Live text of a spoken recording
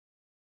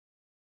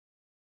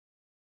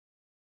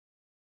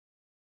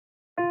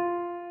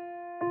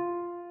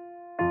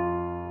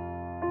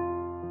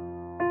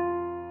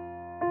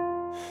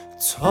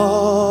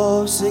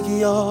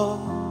تازگیا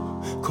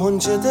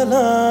کنج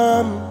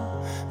دلم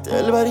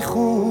دلبری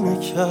خونه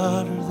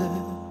کرده،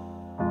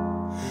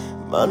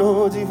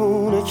 منو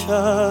دیوونه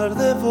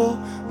کرده و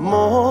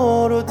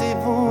ما رو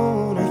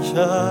دیوونه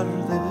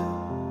کرده.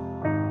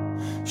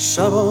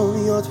 شبا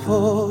میاد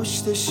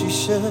پشت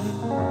شیشه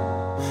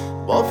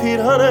با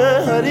پیرهن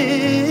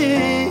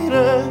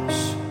حریرش،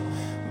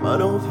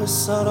 من و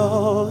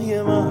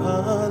پسرای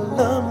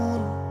محلمون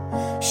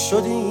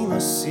شدیم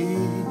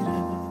اسیرش.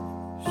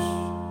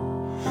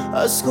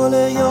 از گل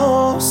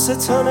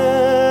یاستنش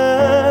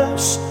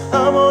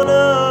امان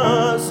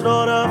از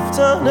راه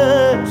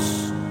رفتنش،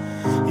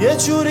 یه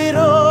جوری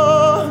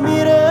راه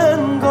میره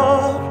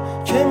انگار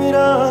که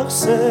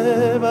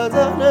میرقصه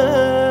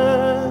بدنش.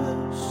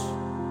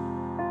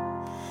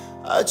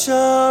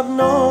 عجب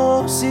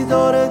نازی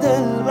داره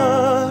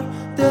دلبر،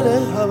 دل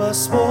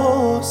هوس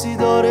بازی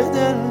داره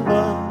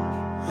دلبر.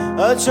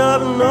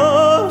 عجب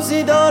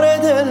نازی داره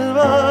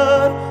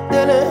دلبر،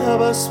 دل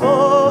هوس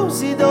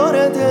بازی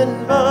داره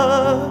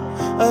دلبر.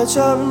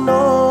 عجب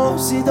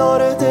نازی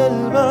داره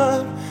دلبر،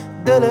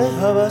 دل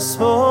هوس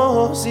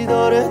بازی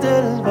داره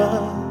دلبر.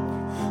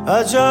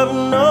 عجب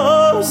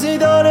نازی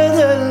داره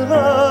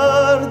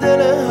دلبر،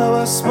 دل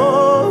هوس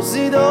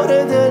بازی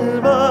داره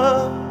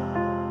دلبر.